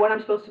is what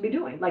I'm supposed to be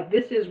doing. Like,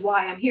 this is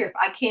why I'm here. If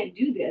I can't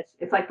do this,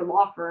 it's like the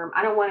law firm.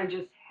 I don't want to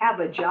just have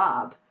a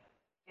job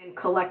and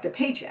collect a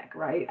paycheck,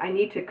 right? I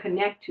need to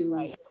connect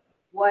to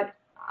what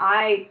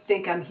I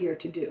think I'm here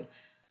to do.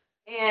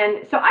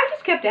 And so I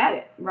just kept at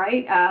it,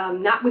 right?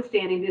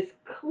 Notwithstanding this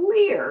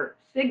clear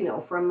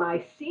signal from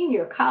my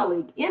senior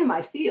colleague in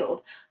my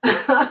field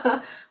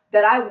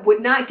that I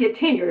would not get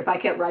tenure if I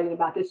kept writing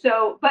about this.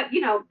 So, but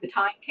the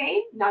time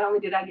came. Not only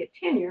did I get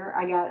tenure,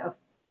 I got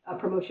a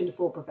promotion to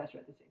full professor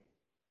at the same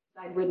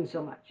time. I'd written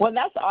so much. Well,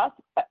 that's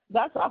awesome.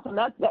 That's awesome.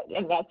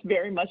 And that's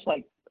very much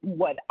like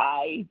what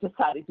I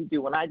decided to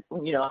do when I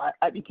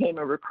became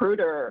a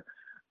recruiter,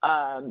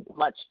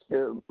 much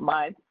to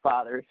my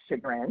father's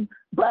chagrin.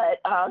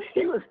 But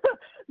he was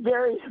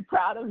very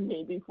proud of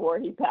me before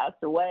he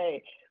passed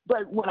away.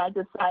 But when I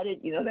decided,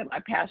 that my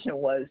passion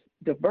was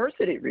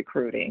diversity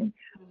recruiting,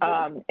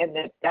 and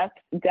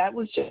that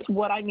was just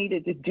what I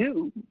needed to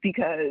do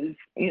because,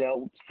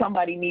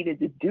 somebody needed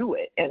to do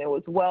it. And it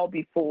was well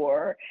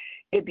before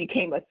it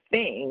became a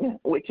thing,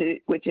 which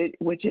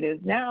it is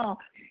now.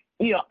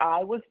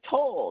 I was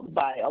told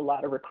by a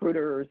lot of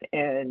recruiters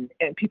and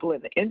people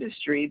in the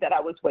industry that I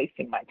was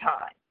wasting my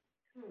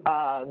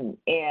time.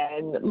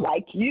 And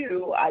like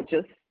you, I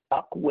just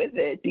stuck with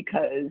it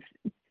because,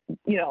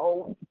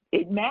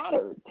 it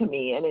mattered to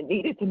me and it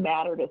needed to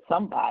matter to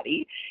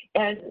somebody.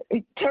 And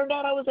it turned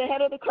out I was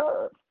ahead of the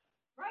curve.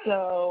 Right.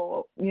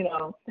 So,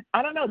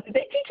 I don't know. Did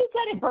they teach us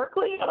that in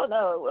Berkeley? I don't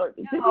know.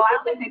 No, I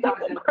don't think they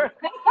taught us in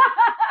Berkeley.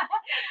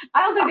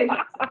 I don't think they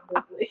taught us in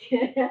Berkeley.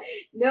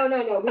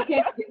 No. We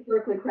can't give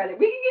Berkeley credit.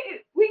 We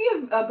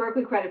give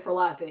Berkeley credit for a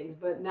lot of things,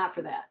 but not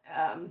for that.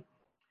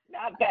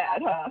 Not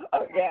bad, huh?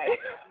 Okay.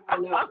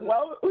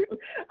 Well,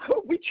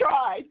 we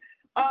tried.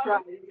 So,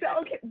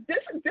 okay, this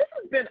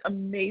has been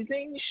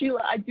amazing,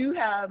 Sheila. I do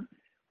have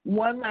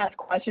one last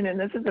question, and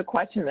this is a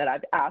question that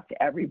I've asked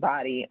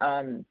everybody.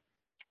 And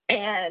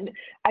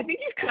I think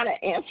you've kind of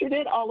answered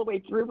it all the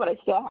way through, but I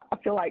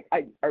feel like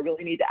I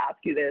really need to ask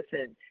you this,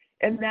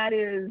 and that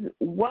is,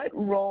 what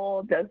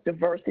role does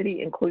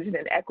diversity, inclusion,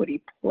 and equity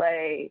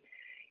play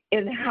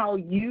in how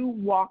you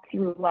walk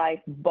through life,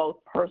 both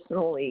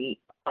personally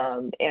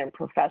and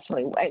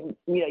professionally? And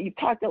you've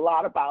talked a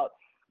lot about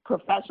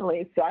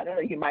professionally, so I don't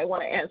know, you might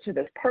want to answer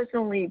this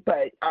personally,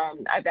 but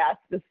I've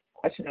asked this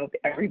question of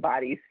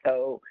everybody,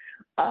 so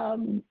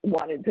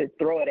wanted to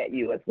throw it at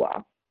you as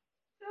well.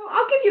 So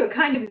I'll give you a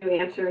kind of new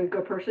answer and go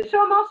personally. So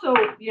I'm also,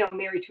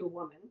 married to a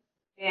woman,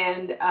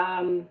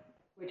 and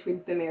which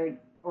we've been married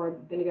or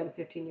been together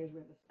 15 years.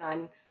 We have a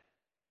son.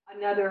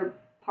 Another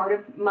part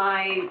of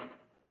my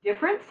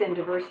difference and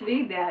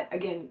diversity that,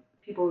 again,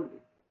 people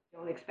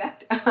don't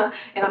expect,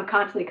 and I'm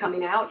constantly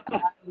coming out.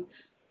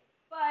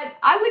 But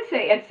I would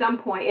say at some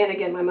point, and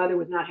again, my mother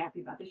was not happy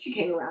about this. She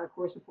came around, of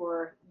course,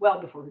 well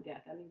before her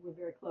death. I mean, we're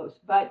very close.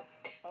 But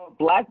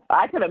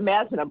I could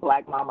imagine a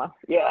black mama.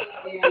 Yeah.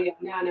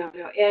 Yeah. No.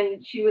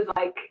 And she was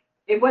like,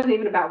 it wasn't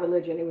even about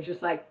religion. It was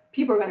just like,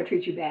 people are going to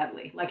treat you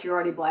badly, like you're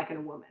already black and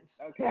a woman.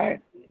 Okay.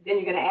 Then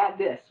you're going to add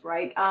this,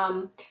 right?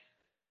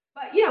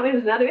 But it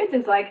was another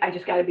instance, like, I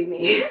just got to be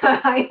me.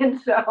 And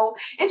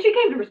she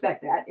came to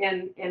respect that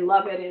and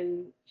love it.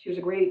 And she was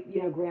a great,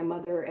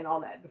 grandmother and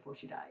all that before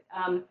she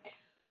died.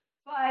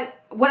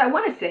 But what I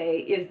want to say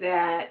is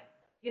that,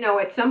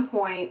 at some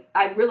point,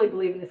 I really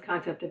believe in this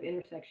concept of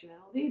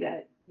intersectionality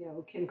that,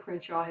 Ken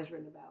Crenshaw has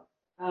written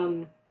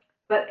about.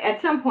 But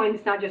at some point,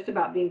 it's not just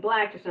about being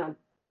black, it's not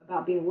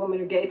about being a woman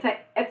or gay.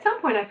 At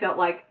some point, I felt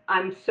like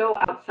I'm so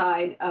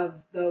outside of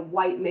the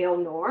white male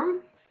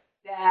norm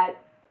that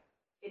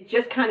it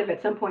just kind of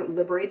at some point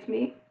liberates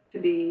me to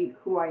be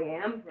who I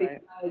am,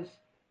 right. Because,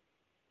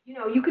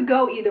 you could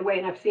go either way,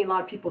 and I've seen a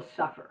lot of people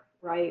suffer,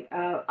 right,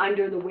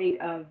 under the weight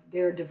of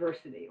their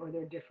diversity or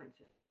their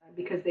differences,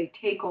 because they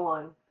take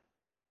on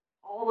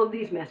all of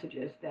these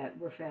messages that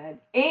we're fed,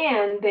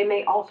 and they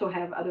may also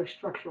have other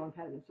structural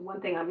impediments. The one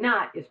thing I'm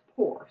not is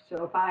poor.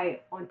 So if I,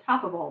 on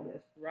top of all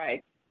this,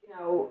 right,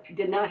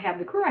 did not have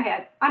the career I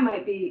had, I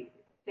might be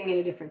singing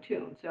a different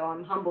tune. So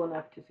I'm humble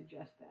enough to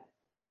suggest that.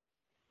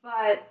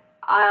 But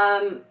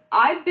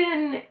I've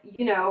been,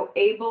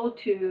 able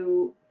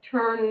to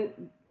turn.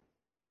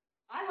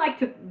 I like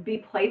to be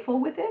playful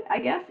with it, I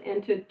guess,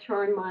 and to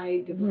turn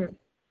my diversity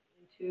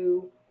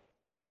into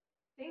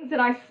things that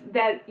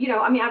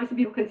obviously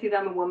people can see that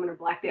I'm a woman or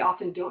black. They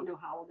often don't know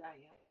how old I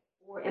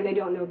am, and they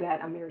don't know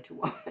that I'm married to a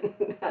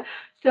woman.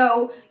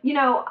 So,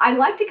 I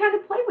like to kind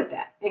of play with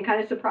that and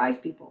kind of surprise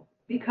people,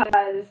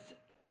 because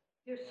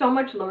there's so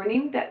much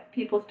learning that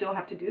people still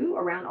have to do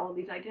around all of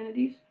these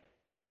identities.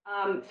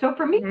 So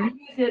for me, I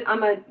use it.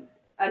 I'm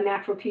a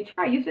natural teacher.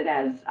 I use it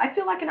as, I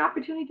feel like, an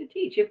opportunity to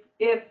teach.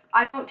 If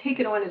I don't take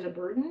it on as a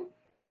burden,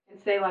 and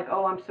say like,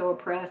 oh, I'm so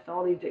oppressed,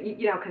 all these,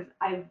 because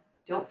I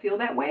don't feel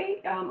that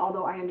way,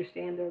 although I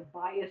understand the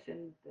bias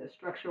and the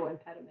structural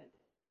impediment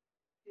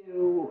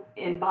to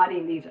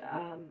embodying these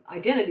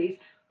identities.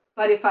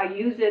 But if I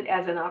use it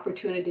as an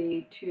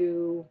opportunity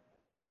to,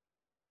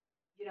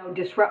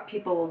 disrupt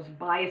people's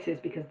biases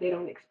because they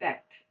don't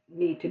expect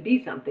me to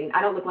be something,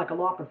 I don't look like a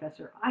law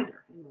professor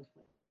either in most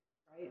places,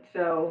 right?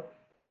 So,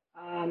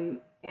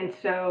 and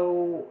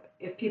so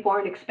if people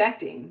aren't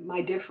expecting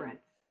my difference,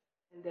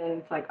 and then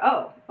it's like,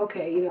 oh,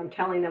 okay, either I'm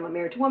telling them I'm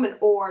married to a woman,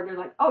 or they're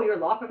like, oh, you're a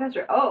law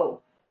professor. Oh,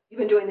 you've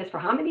been doing this for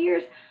how many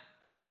years?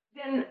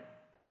 Then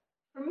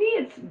for me,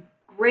 it's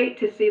great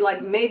to see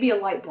like maybe a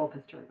light bulb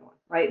has turned on,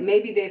 right?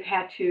 Maybe they've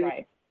had to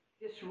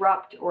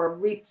disrupt or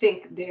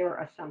rethink their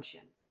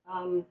assumptions.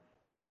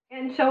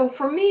 And so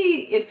for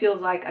me, it feels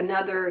like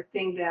another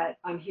thing that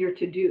I'm here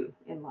to do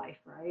in life,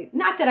 right?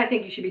 Not that I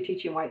think you should be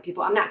teaching white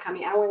people. I don't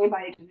want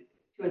anybody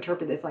to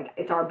interpret this like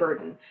it's our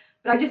burden.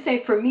 But I just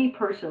say for me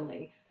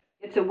personally,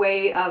 it's a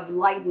way of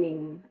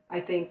lightening,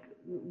 I think,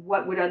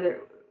 what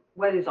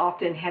is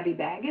often heavy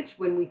baggage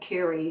when we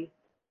carry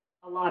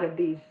a lot of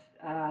these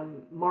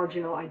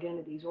marginal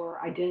identities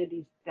or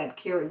identities that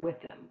carry with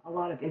them a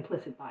lot of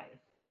implicit bias.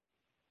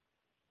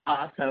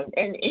 Awesome.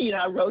 And,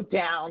 I wrote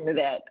down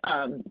that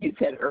you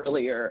said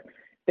earlier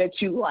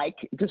that you like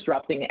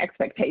disrupting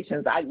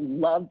expectations. I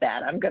love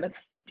that. I'm going to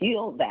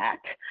steal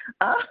that.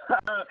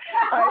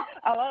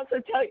 I'll also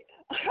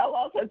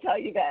tell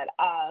you that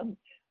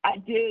I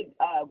did,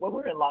 when we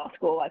were in law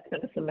school, I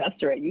spent a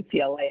semester at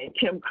UCLA, and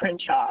Kim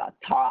Crenshaw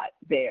taught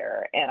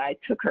there, and I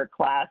took her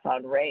class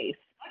on race.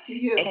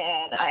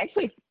 And I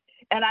actually,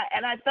 and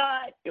I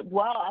thought,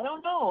 well, I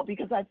don't know,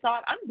 because I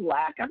thought, I'm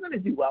Black, I'm going to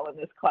do well in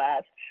this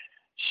class.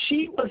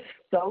 She was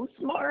so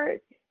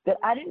smart that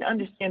I didn't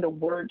understand a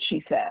word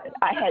she said.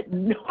 I had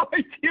no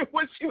idea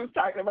what she was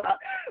talking about,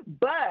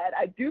 but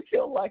I do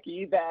feel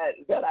lucky that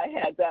I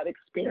had that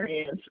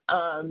experience.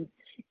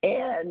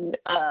 And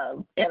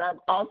I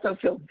also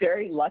feel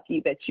very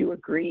lucky that you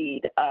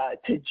agreed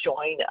to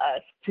join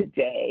us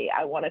today.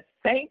 I want to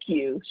thank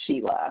you,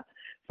 Sheila,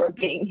 for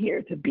being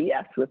here to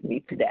BS with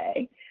me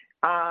today.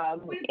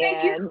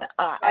 Thank you.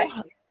 I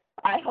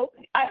hope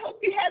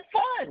you had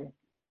fun.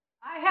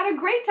 I had a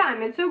great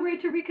time. It's so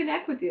great to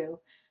reconnect with you.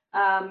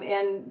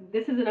 And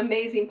this is an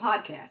amazing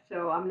podcast,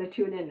 so I'm going to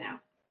tune in now.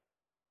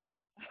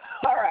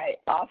 All right.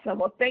 Awesome.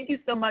 Well, thank you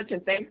so much,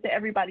 and thanks to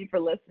everybody for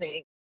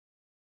listening.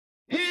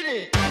 Hit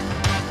it!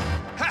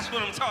 That's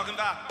what I'm talking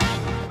about.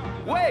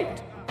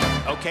 Wait!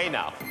 Okay,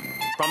 now,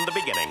 from the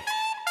beginning.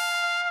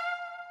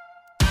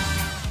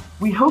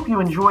 We hope you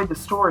enjoyed the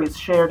stories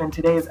shared in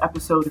today's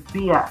episode of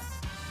BS,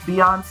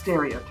 Beyond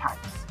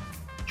Stereotypes.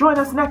 Join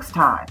us next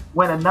time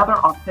when another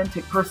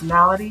authentic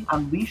personality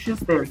unleashes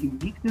their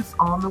uniqueness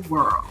on the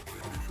world.